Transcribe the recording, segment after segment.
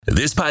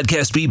This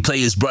podcast replay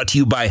is brought to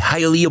you by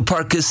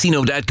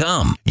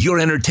HialeahParkCasino.com, your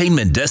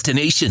entertainment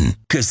destination.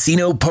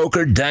 Casino,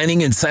 poker,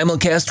 dining, and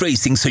simulcast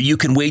racing so you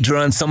can wager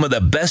on some of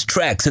the best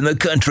tracks in the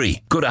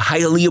country. Go to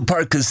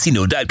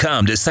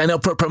HialeahParkCasino.com to sign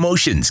up for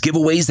promotions,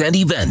 giveaways, and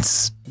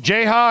events.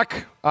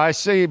 Jayhawk, I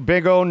say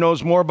Big O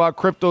knows more about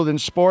crypto than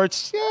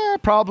sports. Yeah,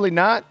 probably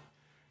not,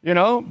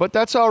 but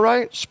that's all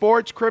right.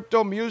 Sports,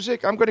 crypto,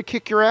 music, I'm going to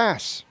kick your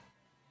ass.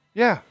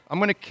 Yeah, I'm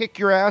going to kick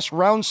your ass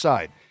round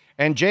side.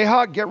 And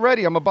Jayhawk, get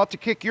ready. I'm about to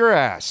kick your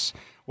ass.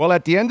 Well,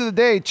 at the end of the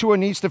day, Tua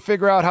needs to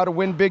figure out how to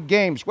win big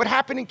games. What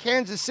happened in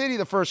Kansas City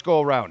the first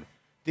go-around?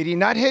 Did he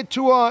not hit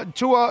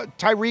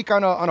Tyreek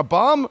on a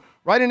bomb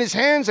right in his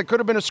hands? It could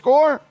have been a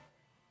score.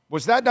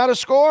 Was that not a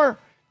score?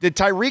 Did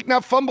Tyreek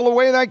not fumble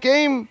away that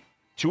game?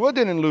 Tua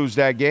didn't lose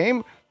that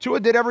game.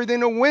 Tua did everything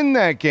to win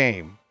that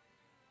game.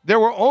 There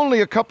were only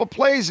a couple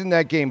plays in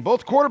that game.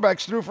 Both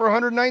quarterbacks threw for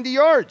 190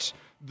 yards.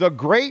 The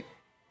great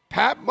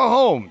Pat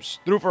Mahomes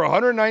threw for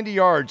 190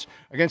 yards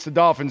against the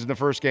Dolphins in the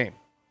first game.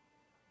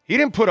 He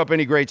didn't put up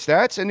any great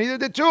stats, and neither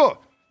did Tua.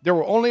 There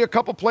were only a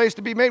couple plays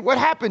to be made. What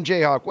happened,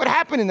 Jayhawk? What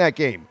happened in that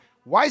game?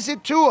 Why is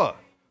it Tua?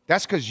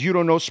 That's because you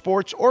don't know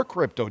sports or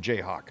crypto,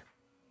 Jayhawk.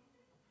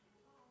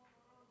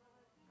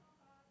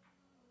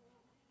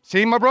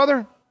 See, my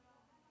brother?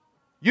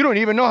 You don't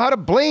even know how to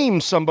blame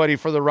somebody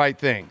for the right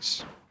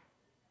things.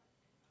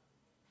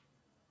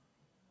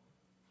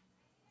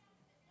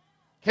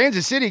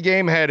 Kansas City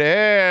game had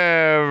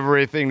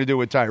everything to do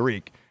with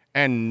Tyreek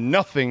and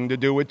nothing to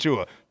do with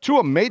Tua.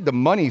 Tua made the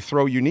money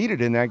throw you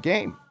needed in that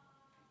game.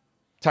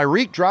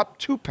 Tyreek dropped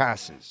 2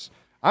 passes.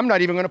 I'm not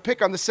even going to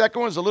pick on the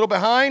second one. It was a little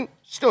behind.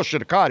 Still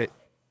should have caught it.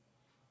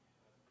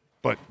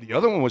 But the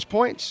other one was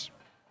points.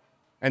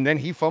 And then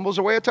he fumbles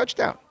away a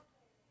touchdown.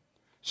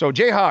 So,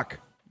 Jayhawk,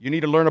 you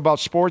need to learn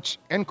about sports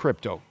and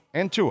crypto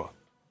and Tua.